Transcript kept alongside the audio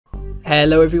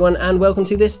Hello everyone and welcome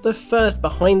to this, the first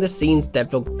behind the scenes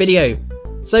devlog video.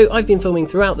 So I've been filming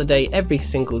throughout the day every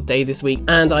single day this week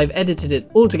and I've edited it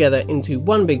all together into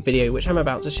one big video which I'm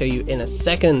about to show you in a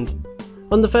second.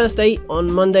 On the first day,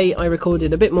 on Monday, I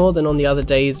recorded a bit more than on the other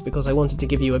days because I wanted to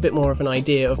give you a bit more of an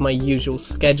idea of my usual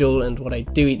schedule and what I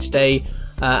do each day,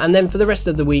 and then for the rest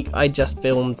of the week I just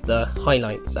filmed the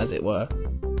highlights, as it were.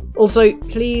 Also,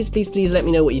 please let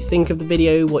me know what you think of the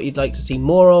video, what you'd like to see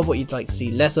more of, what you'd like to see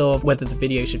less of, whether the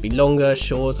video should be longer,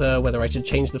 shorter, whether I should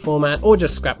change the format, or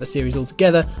just scrap the series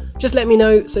altogether. Just let me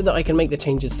know so that I can make the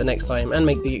changes for next time and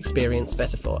make the experience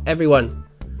better for everyone.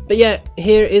 But yeah,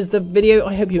 here is the video.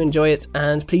 I hope you enjoy it,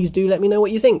 and please do let me know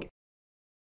what you think.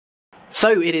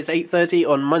 So it is 8:30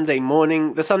 on Monday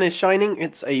morning, the sun is shining,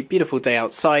 it's a beautiful day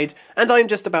outside, and I'm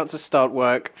just about to start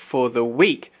work for the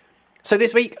week. So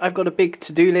this week I've got a big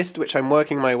to-do list which I'm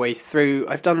working my way through.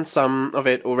 I've done some of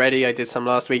it already, I did some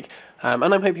last week, and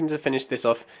I'm hoping to finish this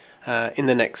off in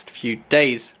the next few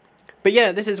days. But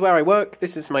yeah, this is where I work.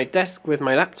 This is my desk with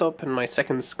my laptop and my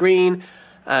second screen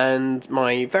and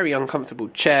my very uncomfortable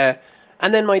chair,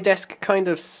 and then my desk kind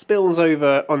of spills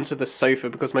over onto the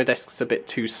sofa because my desk's a bit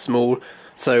too small.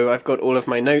 So I've got all of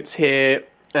my notes here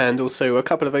and also a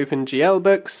couple of OpenGL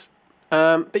books.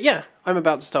 But yeah, I'm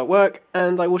about to start work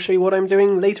and I will show you what I'm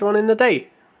doing later on in the day.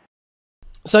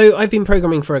 So I've been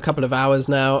programming for a couple of hours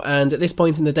now, and at this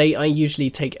point in the day I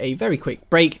usually take a very quick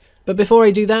break. But before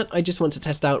I do that, I just want to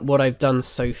test out what I've done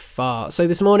so far. So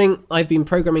this morning I've been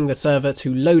programming the server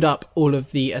to load up all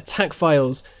of the attack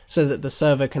files so that the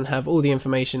server can have all the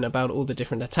information about all the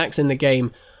different attacks in the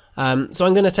game. So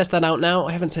I'm going to test that out now.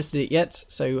 I haven't tested it yet,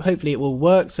 so hopefully it will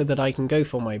work so that I can go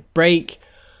for my break,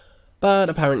 but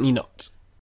apparently not.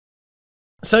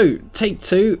 So take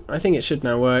two, I think it should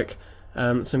now work. So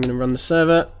I'm going to run the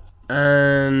server,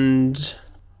 and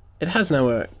it has now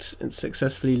worked. It's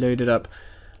successfully loaded up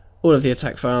all of the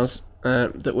attack files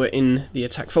that were in the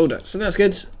attack folder. So that's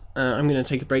good. I'm going to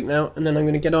take a break now, and then I'm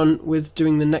going to get on with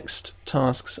doing the next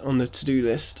tasks on the to-do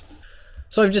list.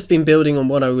 So I've just been building on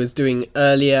what I was doing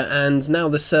earlier, and now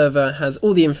the server has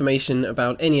all the information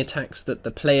about any attacks that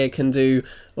the player can do,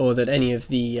 or that any of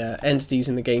the entities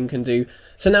in the game can do.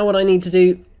 So now what I need to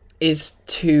do is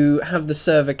to have the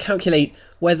server calculate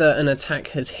whether an attack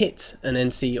has hit an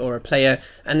entity or a player,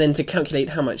 and then to calculate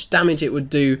how much damage it would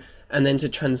do, and then to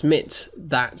transmit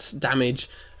that damage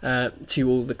to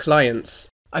all the clients.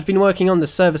 I've been working on the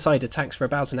server-side attacks for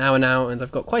about an hour now, and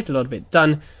I've got quite a lot of it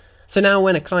done. So now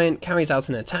when a client carries out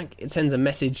an attack, it sends a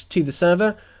message to the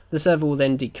server. The server will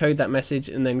then decode that message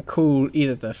and then call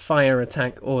either the fire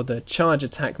attack or the charge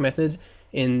attack method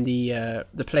in the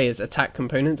player's attack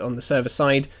component on the server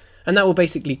side, and that will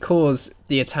basically cause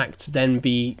the attack to then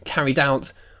be carried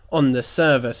out on the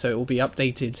server, so it will be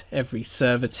updated every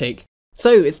server tick.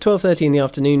 So it's 12:30 in the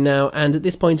afternoon now, and at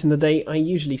this point in the day I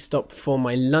usually stop for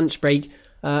my lunch break,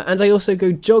 and I also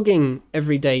go jogging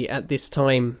every day at this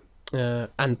time,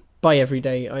 and by every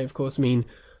day I of course mean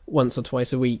once or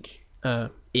twice a week,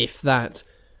 if that.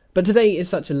 But today is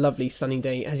such a lovely sunny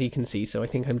day, as you can see, so I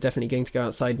think I'm definitely going to go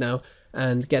outside now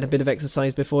and get a bit of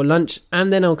exercise before lunch,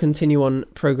 and then I'll continue on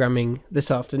programming this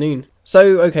afternoon.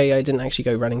 So okay, I didn't actually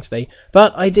go running today,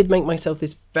 but I did make myself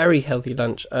this very healthy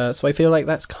lunch, so I feel like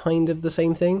that's kind of the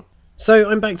same thing. So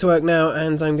I'm back to work now,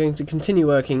 and I'm going to continue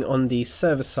working on the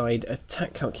server-side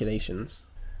attack calculations.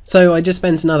 So I just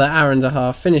spent another hour and a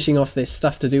half finishing off this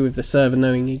stuff to do with the server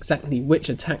knowing exactly which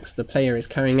attacks the player is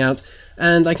carrying out,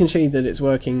 and I can show you that it's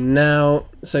working now.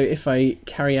 So if I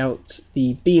carry out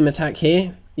the beam attack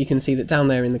here, you can see that down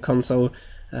there in the console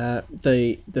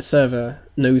the server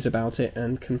knows about it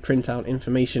and can print out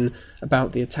information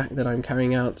about the attack that I'm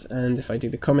carrying out. And if I do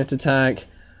the comet attack,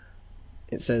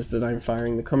 it says that I'm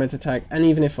firing the comet attack, and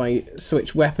even if I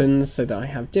switch weapons so that I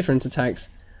have different attacks,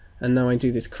 and now I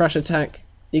do this crush attack,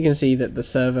 you can see that the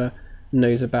server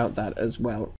knows about that as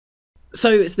well. So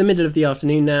it's the middle of the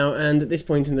afternoon now, and at this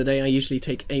point in the day I usually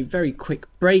take a very quick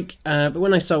break, but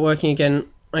when I start working again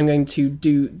I'm going to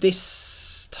do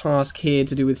this task here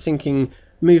to do with syncing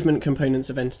movement components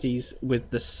of entities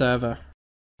with the server.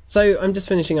 So I'm just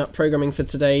finishing up programming for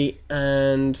today,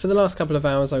 and for the last couple of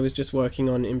hours I was just working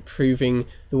on improving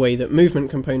the way that movement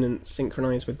components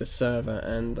synchronize with the server,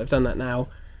 and I've done that now,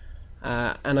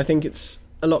 and I think it's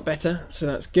a lot better, so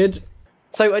that's good.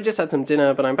 So I just had some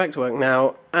dinner, but I'm back to work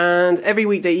now, and every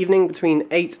weekday evening between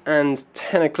 8 and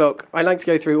 10 o'clock I like to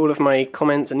go through all of my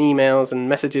comments and emails and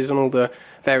messages on all the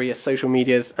various social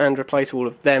medias and reply to all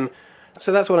of them.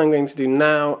 So that's what I'm going to do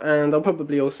now, and I'll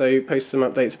probably also post some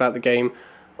updates about the game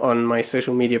on my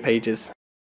social media pages.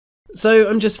 So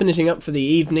I'm just finishing up for the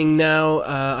evening now.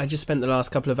 I just spent the last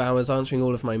couple of hours answering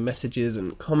all of my messages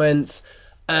and comments,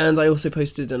 and I also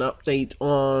posted an update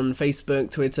on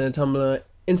Facebook, Twitter, Tumblr,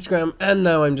 Instagram, and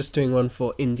now I'm just doing one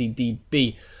for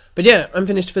IndieDB. But yeah, I'm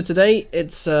finished for today.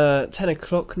 It's 10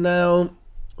 o'clock now,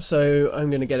 so I'm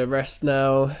going to get a rest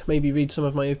now, maybe read some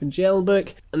of my OpenGL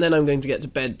book, and then I'm going to get to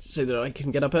bed so that I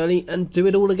can get up early and do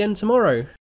it all again tomorrow.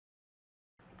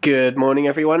 Good morning,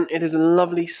 everyone. It is a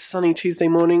lovely sunny Tuesday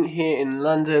morning here in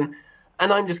London,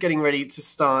 and I'm just getting ready to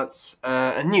start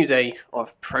a new day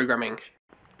of programming.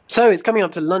 So it's coming up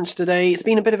to lunch today. It's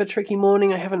been a bit of a tricky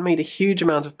morning. I haven't made a huge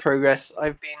amount of progress.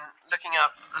 I've been looking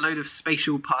up a load of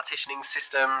spatial partitioning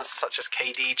systems, such as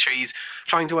KD trees,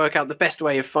 trying to work out the best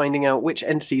way of finding out which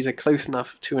entities are close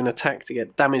enough to an attack to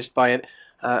get damaged by it,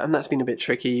 and that's been a bit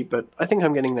tricky, but I think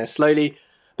I'm getting there slowly.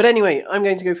 But anyway, I'm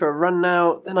going to go for a run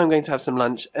now, then I'm going to have some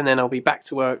lunch, and then I'll be back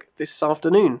to work this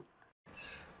afternoon.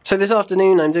 So this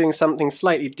afternoon I'm doing something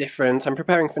slightly different. I'm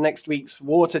preparing for next week's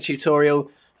water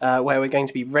tutorial, where we're going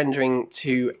to be rendering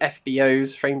to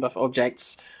FBOs, frame buffer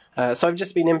objects. So I've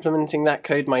just been implementing that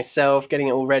code myself, getting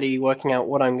it all ready, working out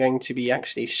what I'm going to be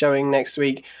actually showing next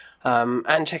week,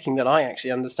 and checking that I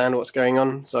actually understand what's going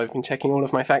on. So I've been checking all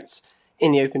of my facts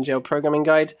in the OpenGL programming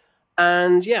guide.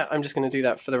 And yeah, I'm just going to do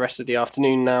that for the rest of the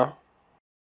afternoon now.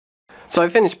 So I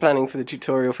finished planning for the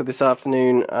tutorial for this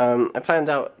afternoon. I planned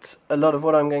out a lot of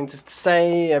what I'm going to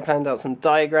say, I planned out some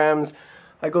diagrams,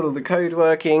 I got all the code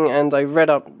working, and I read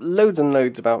up loads and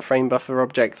loads about frame buffer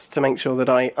objects to make sure that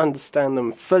I understand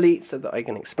them fully so that I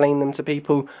can explain them to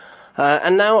people.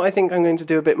 And now I think I'm going to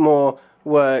do a bit more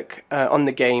work on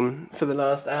the game for the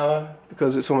last hour,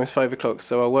 because it's almost 5 o'clock,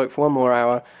 so I'll work for one more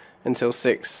hour until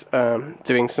 6,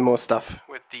 doing some more stuff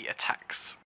with the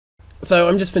attacks. So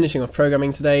I'm just finishing off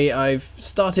programming today. I've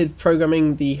started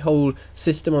programming the whole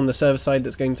system on the server side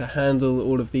that's going to handle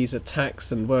all of these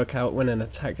attacks and work out when an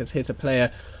attack has hit a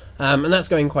player, and that's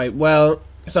going quite well.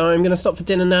 So I'm going to stop for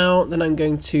dinner now, then I'm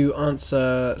going to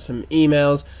answer some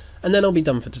emails, and then I'll be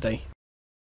done for today.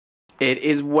 It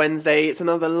is Wednesday, it's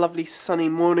another lovely sunny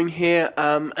morning here,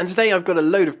 and today I've got a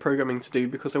load of programming to do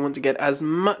because I want to get as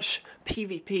much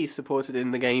PvP supported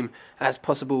in the game as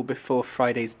possible before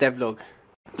Friday's devlog.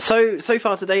 So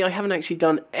far today I haven't actually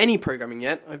done any programming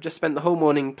yet. I've just spent the whole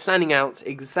morning planning out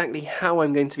exactly how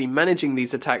I'm going to be managing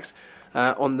these attacks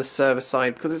on the server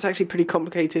side, because it's actually pretty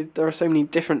complicated. There are so many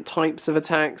different types of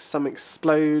attacks. Some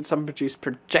explode, some produce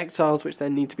projectiles which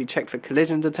then need to be checked for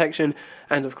collision detection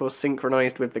and of course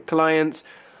synchronized with the clients.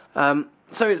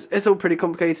 So it's all pretty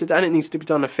complicated, and it needs to be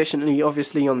done efficiently,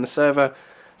 obviously, on the server.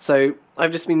 So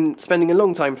I've just been spending a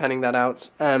long time planning that out,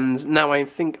 and now I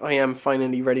think I am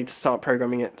finally ready to start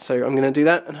programming it. So I'm going to do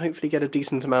that and hopefully get a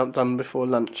decent amount done before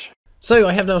lunch. So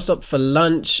I have now stopped for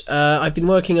lunch. I've been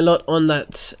working a lot on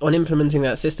implementing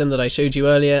that system that I showed you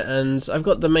earlier, and I've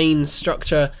got the main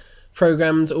structure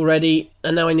programmed already,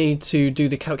 and now I need to do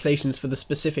the calculations for the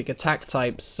specific attack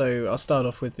types. So I'll start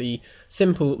off with the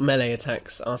simple melee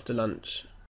attacks after lunch.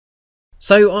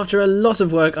 So after a lot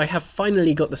of work, I have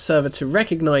finally got the server to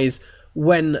recognize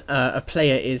when a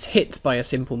player is hit by a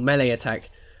simple melee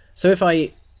attack. So if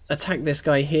I attack this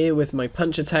guy here with my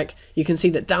punch attack, you can see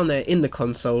that down there in the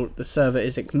console the server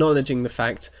is acknowledging the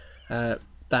fact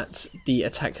that the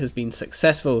attack has been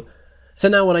successful. So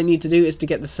now what I need to do is to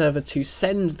get the server to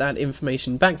send that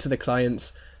information back to the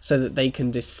clients so that they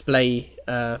can display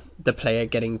the player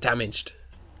getting damaged.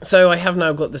 So I have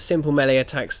now got the simple melee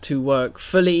attacks to work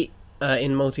fully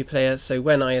in multiplayer. So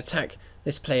when I attack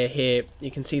this player here,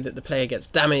 you can see that the player gets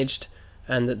damaged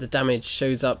and that the damage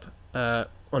shows up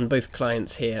on both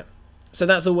clients here. So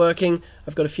that's all working.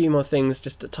 I've got a few more things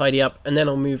just to tidy up, and then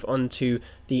I'll move on to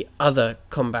the other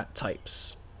combat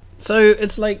types. So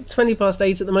it's like 20 past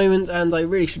 8 at the moment, and I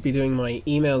really should be doing my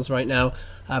emails right now,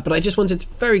 but I just wanted to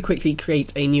very quickly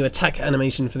create a new attack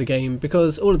animation for the game,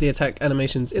 because all of the attack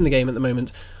animations in the game at the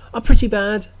moment are pretty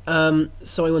bad,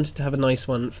 so I wanted to have a nice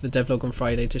one for the devlog on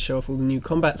Friday to show off all the new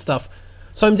combat stuff.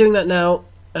 So I'm doing that now,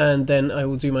 and then I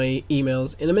will do my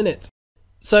emails in a minute.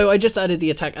 So I just added the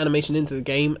attack animation into the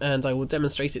game, and I will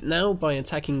demonstrate it now by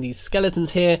attacking these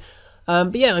skeletons here.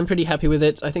 But yeah, I'm pretty happy with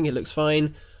it. I think it looks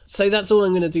fine. So that's all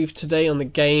I'm going to do for today on the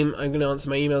game. I'm going to answer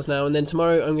my emails now, and then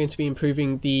tomorrow I'm going to be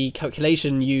improving the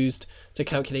calculation used to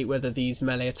calculate whether these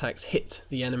melee attacks hit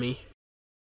the enemy.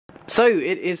 So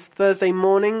it is Thursday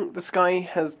morning. The sky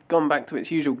has gone back to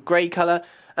its usual grey colour,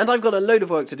 and I've got a load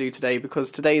of work to do today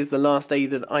because today is the last day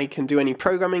that I can do any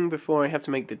programming before I have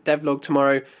to make the devlog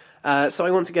tomorrow. So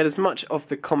I want to get as much of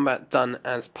the combat done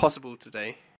as possible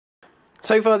today.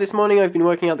 So far this morning I've been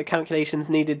working out the calculations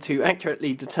needed to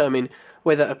accurately determine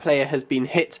whether a player has been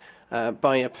hit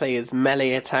by a player's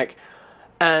melee attack,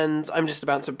 and I'm just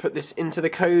about to put this into the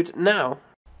code now.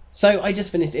 So I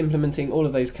just finished implementing all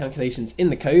of those calculations in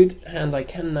the code, and I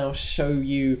can now show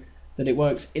you that it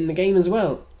works in the game as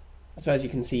well. So as you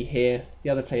can see here, the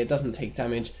other player doesn't take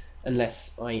damage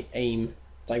unless I aim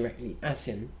directly at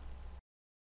him.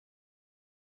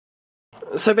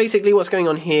 So basically what's going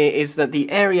on here is that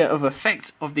the area of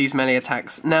effect of these melee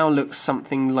attacks now looks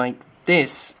something like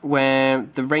this, where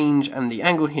the range and the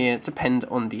angle here depend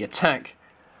on the attack.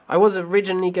 I was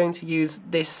originally going to use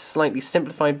this slightly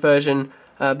simplified version,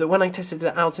 but when I tested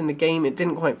it out in the game it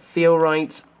didn't quite feel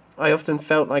right. I often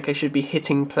felt like I should be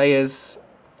hitting players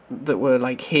that were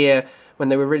like here when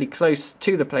they were really close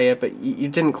to the player, but you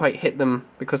didn't quite hit them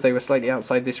because they were slightly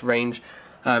outside this range.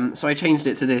 So I changed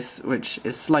it to this, which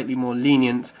is slightly more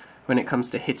lenient when it comes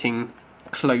to hitting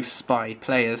close by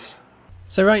players.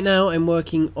 So right now I'm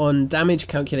working on damage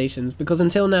calculations, because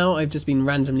until now I've just been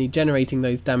randomly generating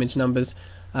those damage numbers,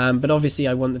 but obviously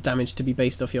I want the damage to be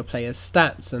based off your player's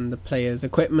stats and the player's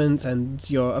equipment and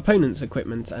your opponent's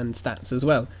equipment and stats as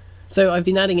well. So I've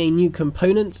been adding a new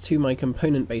component to my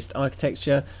component-based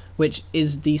architecture, which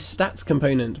is the stats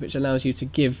component, which allows you to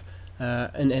give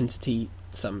an entity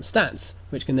some stats,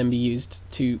 which can then be used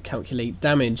to calculate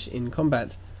damage in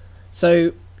combat.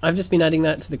 So I've just been adding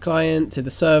that to the client, to the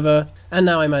server, and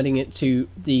now I'm adding it to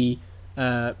the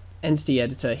entity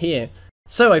editor here.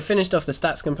 So I finished off the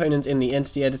stats component in the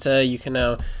entity editor. You can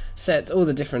now set all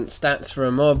the different stats for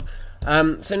a mob.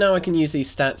 So now I can use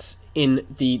these stats in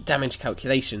the damage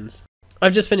calculations.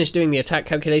 I've just finished doing the attack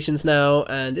calculations now,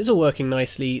 and it's all working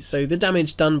nicely. So the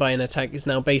damage done by an attack is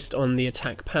now based on the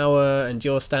attack power and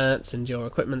your stats and your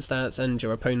equipment stats and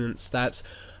your opponent's stats.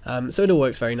 So it all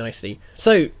works very nicely.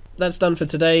 So that's done for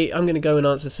today. I'm going to go and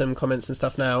answer some comments and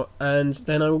stuff now, and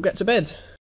then I will get to bed.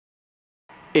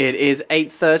 It is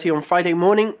 8:30 on Friday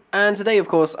morning, and today of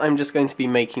course I'm just going to be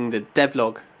making the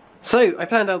devlog. So I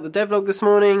planned out the devlog this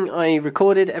morning, I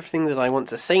recorded everything that I want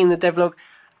to say in the devlog,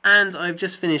 and I've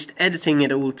just finished editing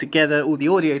it all together, all the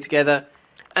audio together,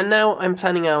 and now I'm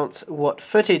planning out what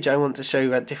footage I want to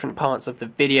show at different parts of the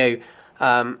video,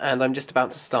 and I'm just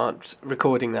about to start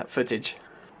recording that footage.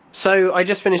 So I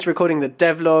just finished recording the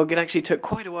devlog. It actually took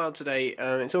quite a while today.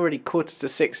 It's already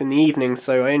 5:45 in the evening,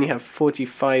 so I only have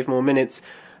 45 more minutes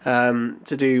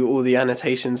to do all the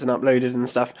annotations and upload it and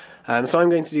stuff. So I'm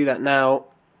going to do that now,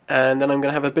 and then I'm going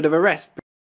to have a bit of a rest.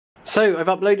 So I've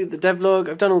uploaded the devlog,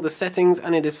 I've done all the settings,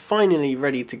 and it is finally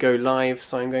ready to go live,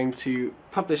 so I'm going to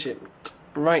publish it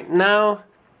right now,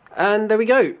 and there we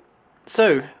go.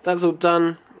 So that's all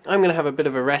done. I'm going to have a bit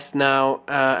of a rest now,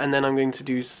 and then I'm going to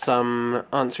do some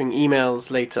answering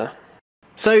emails later.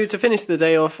 So to finish the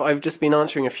day off, I've just been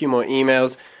answering a few more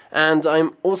emails, and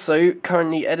I'm also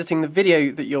currently editing the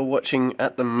video that you're watching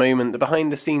at the moment, the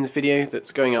behind the scenes video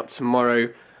that's going up tomorrow.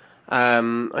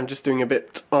 I'm just doing a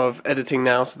bit of editing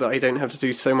now so that I don't have to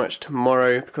do so much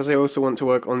tomorrow, because I also want to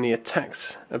work on the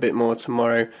attacks a bit more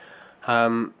tomorrow.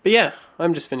 But yeah,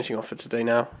 I'm just finishing off for today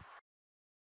now.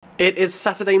 It is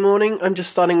Saturday morning. I'm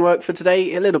just starting work for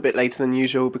today, a little bit later than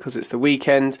usual because it's the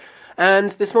weekend.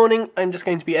 And this morning I'm just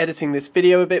going to be editing this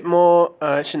video a bit more.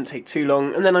 It shouldn't take too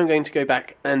long, and then I'm going to go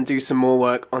back and do some more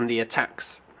work on the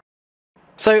attacks.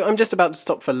 So I'm just about to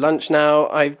stop for lunch now.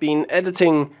 I've been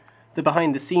editing the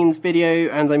behind the scenes video,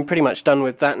 and I'm pretty much done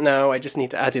with that now. I just need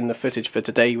to add in the footage for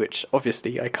today, which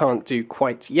obviously I can't do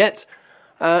quite yet.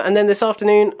 And then this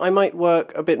afternoon I might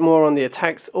work a bit more on the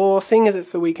attacks, or seeing as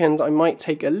it's the weekend I might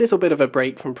take a little bit of a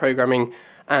break from programming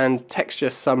and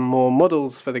texture some more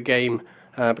models for the game,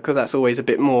 because that's always a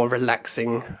bit more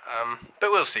relaxing,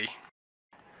 but we'll see.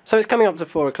 So it's coming up to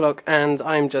 4 o'clock, and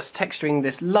I'm just texturing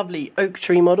this lovely oak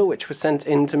tree model which was sent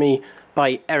in to me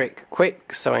by Eric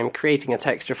Quick. So I'm creating a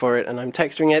texture for it and I'm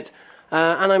texturing it,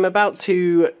 and I'm about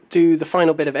to do the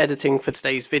final bit of editing for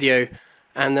today's video,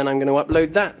 and then I'm going to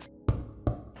upload that.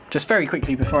 Just very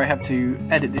quickly before I have to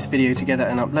edit this video together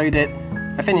and upload it,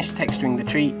 I finished texturing the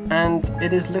tree and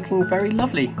it is looking very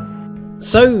lovely.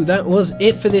 So that was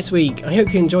it for this week. I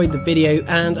hope you enjoyed the video,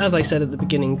 and as I said at the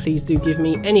beginning, please do give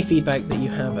me any feedback that you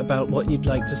have about what you'd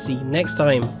like to see next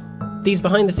time. These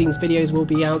behind the scenes videos will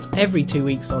be out every 2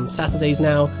 weeks on Saturdays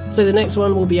now, so the next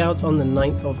one will be out on the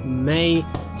 9th of May.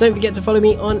 Don't forget to follow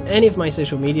me on any of my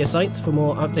social media sites for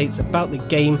more updates about the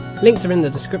game. Links are in the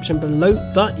description below.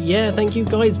 But yeah, thank you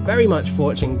guys very much for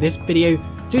watching this video.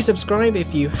 Do subscribe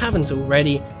if you haven't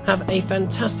already. Have a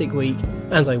fantastic week,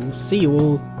 and I will see you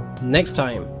all next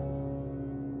time.